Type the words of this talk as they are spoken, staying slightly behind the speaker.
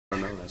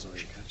know that's all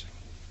you're catching.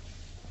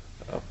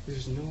 Oh.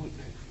 There's no one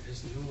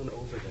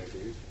over there,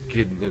 dude.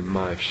 Getting in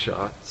my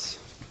shots.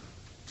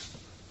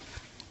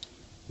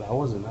 That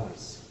wasn't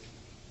us.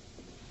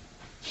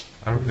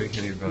 I don't think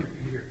anybody.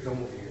 Here,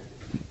 come over here.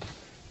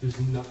 There's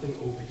nothing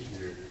over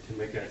here to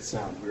make that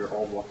sound. We're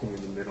all walking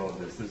in the middle of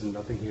this. There's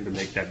nothing here to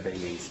make that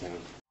banging sound.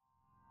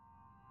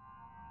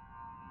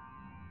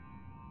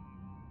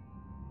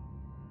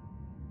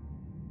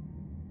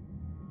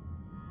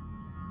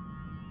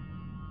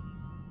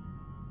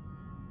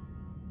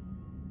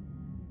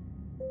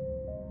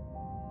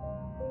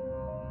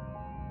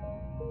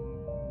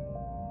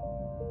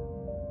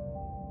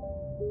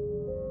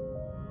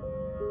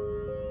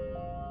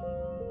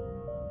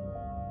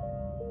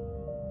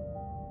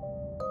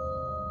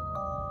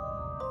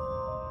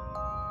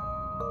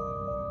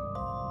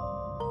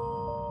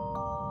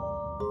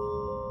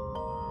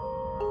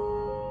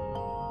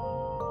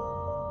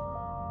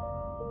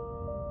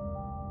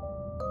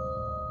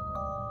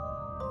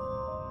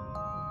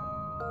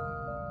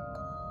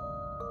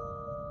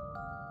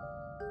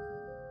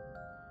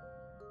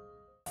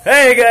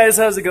 Hey guys,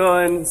 how's it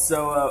going?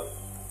 So,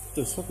 what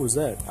the fuck was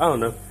that? I don't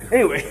know.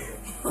 Anyway,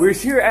 we're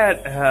here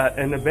at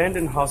an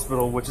abandoned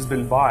hospital which has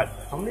been bought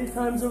how many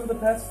times over the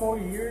past 4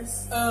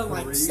 years?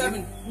 Like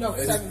 7. No,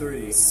 7.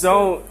 3.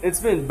 So, it's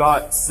been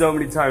bought so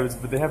many times,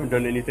 but they haven't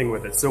done anything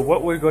with it. So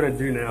what we're going to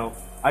do now,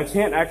 I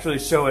can't actually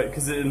show it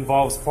because it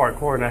involves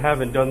parkour and I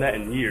haven't done that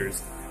in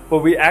years. But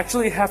we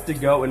actually have to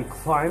go and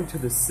climb to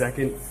the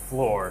 2nd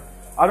floor.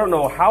 I don't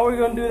know how we're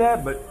going to do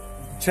that, but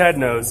Chad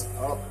knows.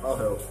 I'll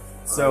help.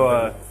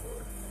 So,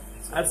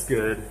 that's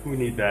good. We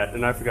need that.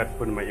 And I forgot to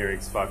put in my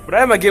earrings. Fuck. But I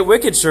have my Get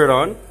Wicked shirt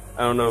on.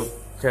 I don't know if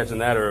catching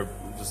that or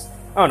just...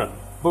 I don't know.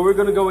 But we're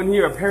going to go in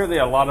here. Apparently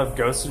a lot of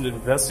ghost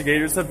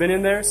investigators have been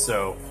in there,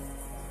 so...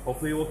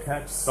 hopefully we'll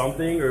catch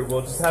something or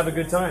we'll just have a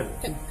good time.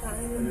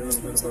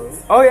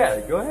 Oh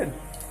yeah, go ahead.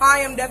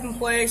 Hi, I'm Devin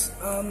Place,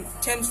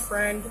 Tim's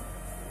friend.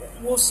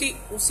 We'll see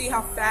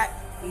how fat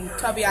and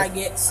tubby I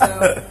get,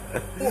 so...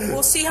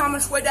 we'll see how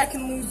much weight I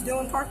can lose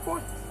doing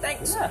parkour.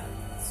 Thanks. Yeah.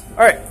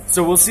 Alright,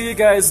 so we'll see you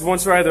guys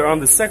once we're either on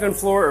the 2nd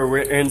floor or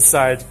we're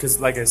inside, because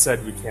like I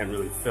said, we can't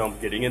really film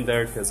getting in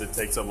there because it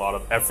takes a lot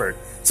of effort.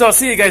 So I'll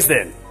see you guys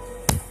then.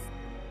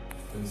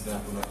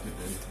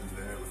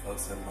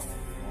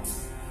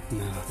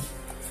 No.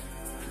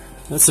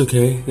 That's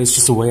okay, it's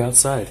just a way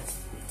outside.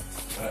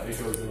 It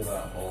goes into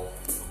that hole.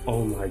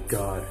 Oh my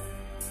god.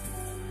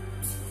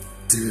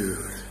 Dude.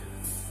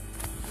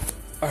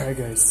 Alright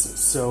guys,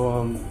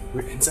 so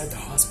we're inside the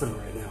hospital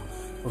right now,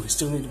 but we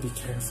still need to be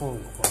careful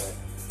and quiet.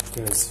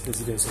 Because, as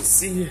you guys can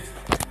see,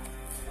 there's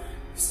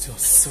still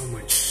so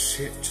much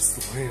shit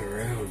just lying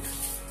around.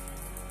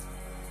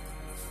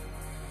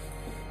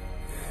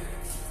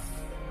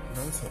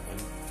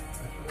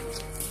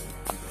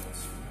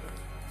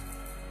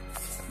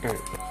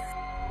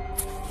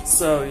 Alright.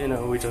 So, you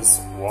know, we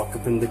just walk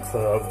up in the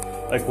club,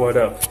 like, what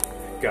up?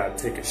 Gotta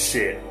take a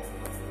shit.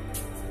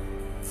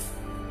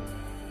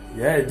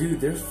 Yeah, dude,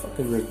 they're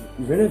fucking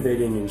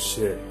renovating and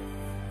shit.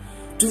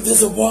 Dude,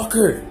 there's a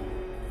walker!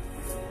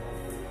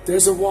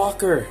 There's a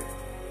walker!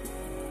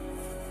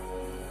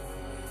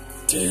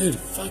 Dude,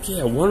 fuck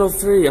yeah,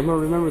 103, I'm gonna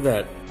remember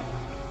that.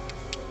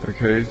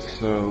 Okay,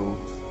 so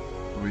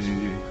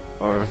we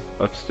are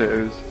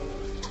upstairs.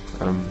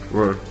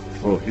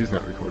 Well, he's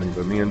not recording,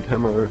 but me and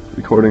Tim are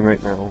recording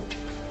right now.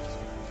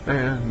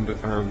 And,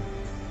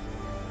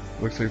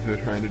 looks like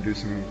they're trying to do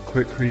some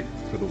quickcrete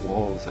for the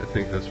walls. I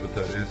think that's what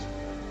that is.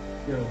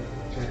 Yo,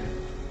 Chad.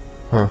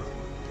 Huh?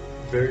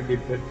 Very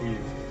big pet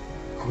peeve.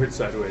 Quit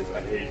sideways,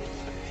 I hate.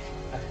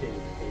 I hate.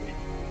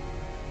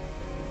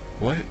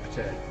 What?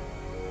 Chad.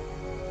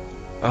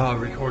 Ah,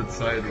 record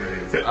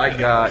sideways. I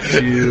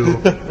got you.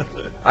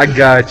 I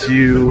got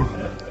you.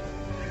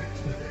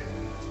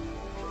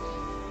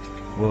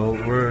 Well,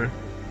 we're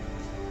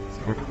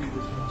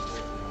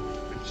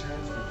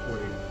Chad's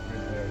recording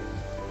right there.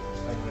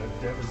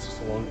 And Devin's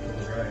just along for the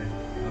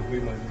ride. We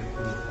might make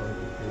him a part of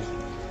the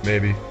thing.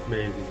 maybe.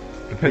 Maybe.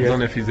 Depends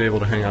on if he's able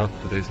to hang out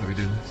the days that we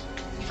do this.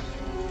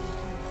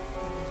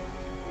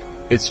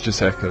 It's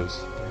just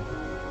echoes.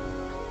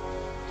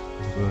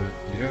 But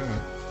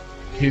yeah,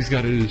 he's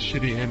got his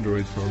shitty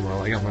Android phone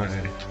while I got my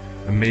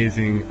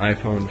amazing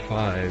iPhone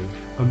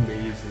 5.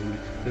 Amazing.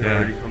 They're Yeah.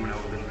 already coming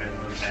out with an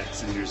Android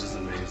X and yours is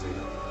amazing.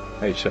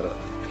 Hey, shut up.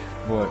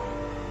 What?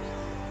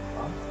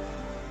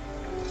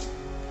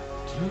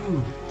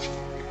 Dude.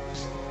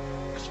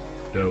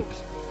 Dope.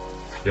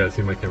 Yeah,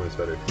 see, my camera's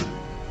better.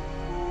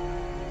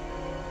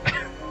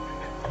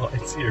 Oh, I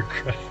see your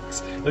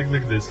cracks. Look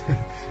at this.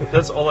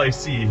 That's all I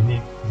see.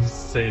 He's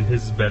saying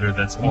his is better.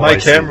 That's all My I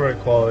see. camera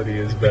quality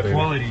is The better.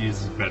 quality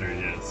is better,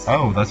 yes.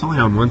 Oh, that's only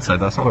on one side.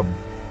 That's not a.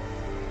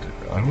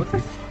 I What the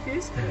think. fuck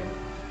is that?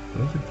 I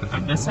don't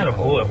think That's not a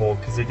bullet hole,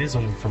 because it is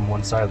only from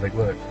one side. Like,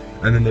 look.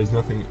 And then there's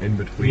nothing in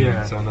between.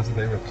 Yeah. So unless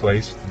they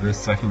replaced this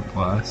second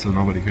glass, so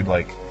nobody could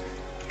like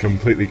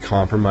completely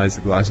compromise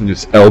the glass and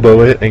just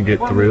elbow it and get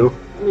through.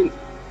 I mean,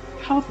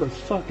 how the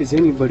fuck is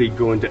anybody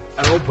going to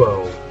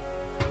elbow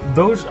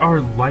Those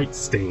are light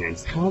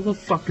stands. How the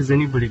fuck is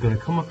anybody gonna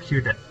come up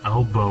here to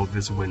elbow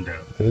this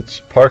window? It's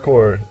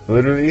parkour.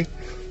 Literally,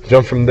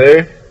 jump from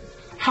there.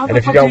 How And the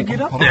if you fuck do got- you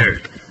get up there?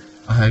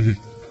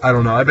 I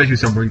don't know. I bet you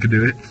someone could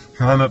do it.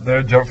 Climb up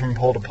there, jump from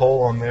pole to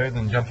pole on there,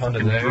 then jump onto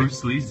And there.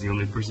 Bruce Lee's the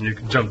only person who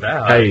can jump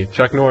that. Hey,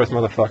 Chuck Norris,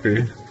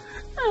 motherfucker.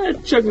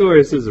 Chuck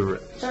Norris is a.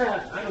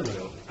 I don't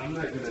know. I'm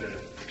not gonna.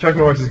 Chuck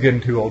Norris is getting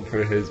too old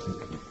for his.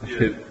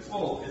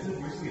 Oh, isn't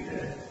Bruce Lee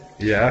dead?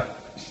 Yeah.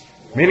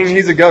 Meaning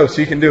he's a ghost.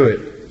 He can do it.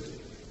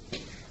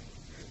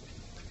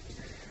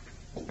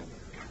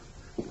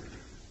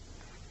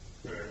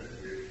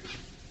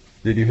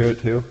 Did you hear it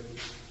too?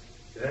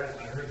 Yeah,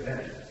 I heard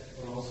that.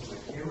 But also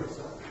the camera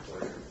stopped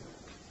recording.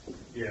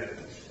 Yeah.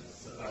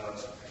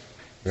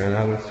 Ran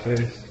out of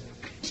space.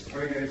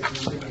 Alright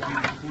guys, we're gonna be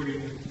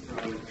recording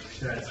from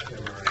Chad's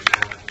camera right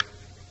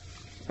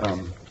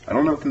now. I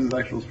don't know if this is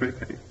actual spray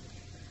paint.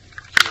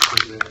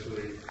 This is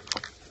actually.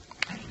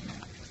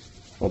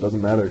 Well, it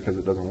doesn't matter because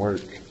it doesn't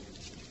work.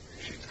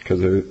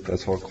 Because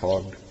that's all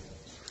clogged.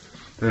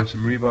 There's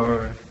some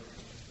rebar.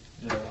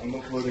 Yeah, I'm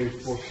uploading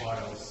 4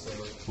 files,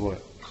 so.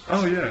 What?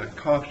 Oh yeah,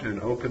 caution,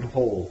 open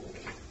hole.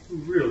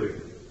 Really?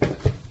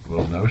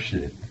 Well, no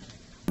shit.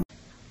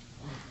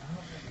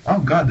 Oh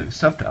god, there's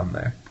stuff down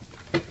there.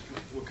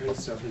 What kind of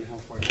stuff and how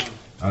far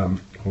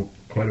down?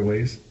 Quite a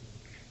ways.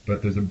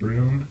 But there's a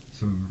broom,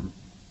 some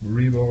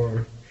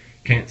rebar.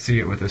 Can't see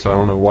it with this, so I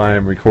don't know why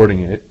I'm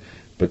recording it.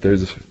 But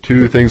there's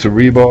 2 things of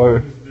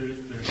rebar.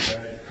 There's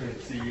that.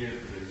 Can't see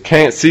it.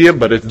 Can't see it,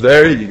 but it's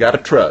there. You gotta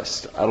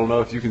trust. I don't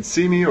know if you can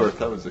see me or if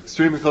that was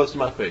extremely close to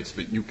my face,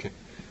 but you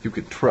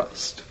can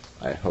trust.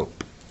 I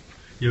hope.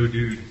 Yo,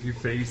 dude, your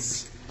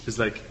face is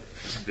like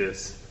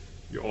this.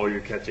 All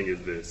you're catching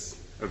is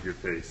this of your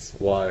face.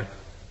 Why?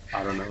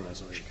 I don't know.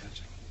 That's all you're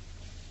catching.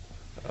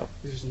 Oh.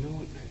 There's no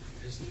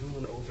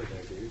one over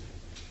there, dude.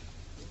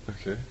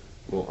 Okay.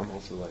 Well, I'm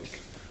also like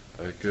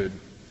a good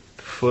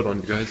foot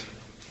on you guys.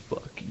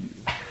 Fuck you.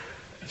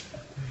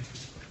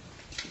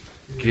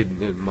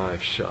 Getting in my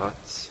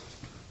shots.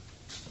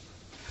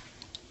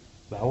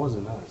 That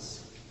wasn't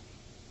us.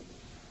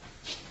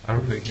 I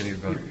don't think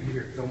anybody.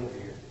 Here, come over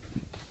here.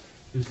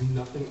 There's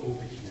nothing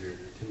over here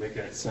to make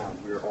that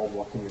sound. We're all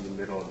walking in the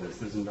middle of this.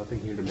 There's nothing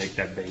here to make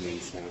that banging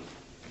sound.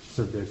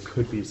 So there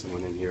could be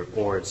someone in here,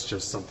 or it's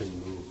just something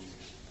moved.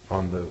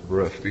 On the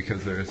roof,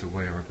 because there is a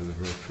way onto the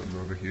roof from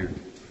over here.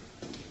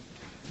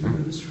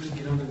 Let's try to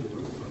get onto the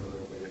roof a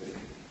little bit.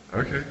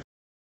 Okay.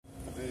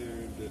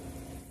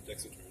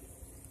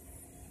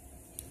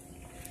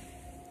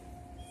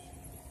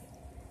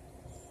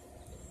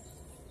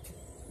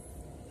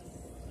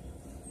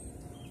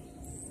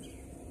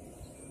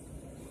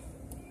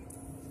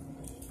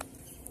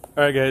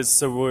 Alright guys,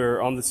 so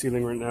we're on the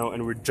ceiling right now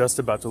and we're just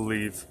about to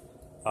leave.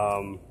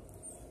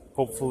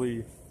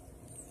 Hopefully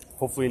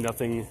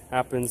nothing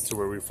happens to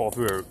where we fall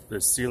through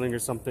the ceiling or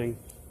something.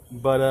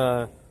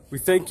 But we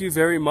thank you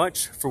very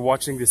much for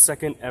watching the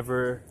second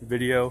ever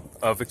video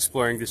of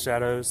Exploring the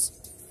Shadows.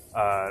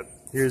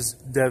 Here's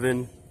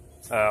Devin.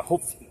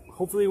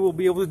 Hopefully we'll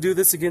be able to do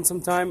this again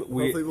sometime.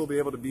 Hopefully we'll be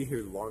able to be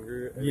here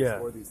longer and Yeah.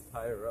 explore these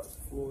higher up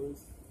floors.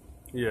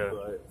 Yeah.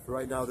 But for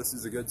right now, this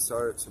is a good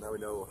start. So now we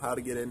know how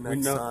to get in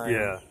next time.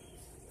 Yeah.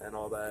 And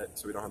all that,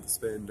 so we don't have to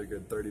spend a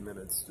good 30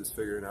 minutes just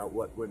figuring out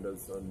what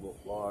windows are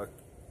unlocked.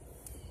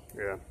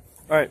 Yeah.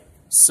 Alright,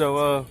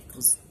 so,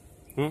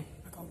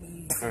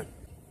 Alright.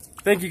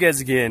 Thank you guys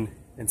again,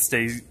 and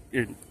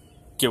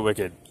get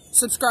wicked.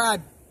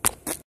 Subscribe.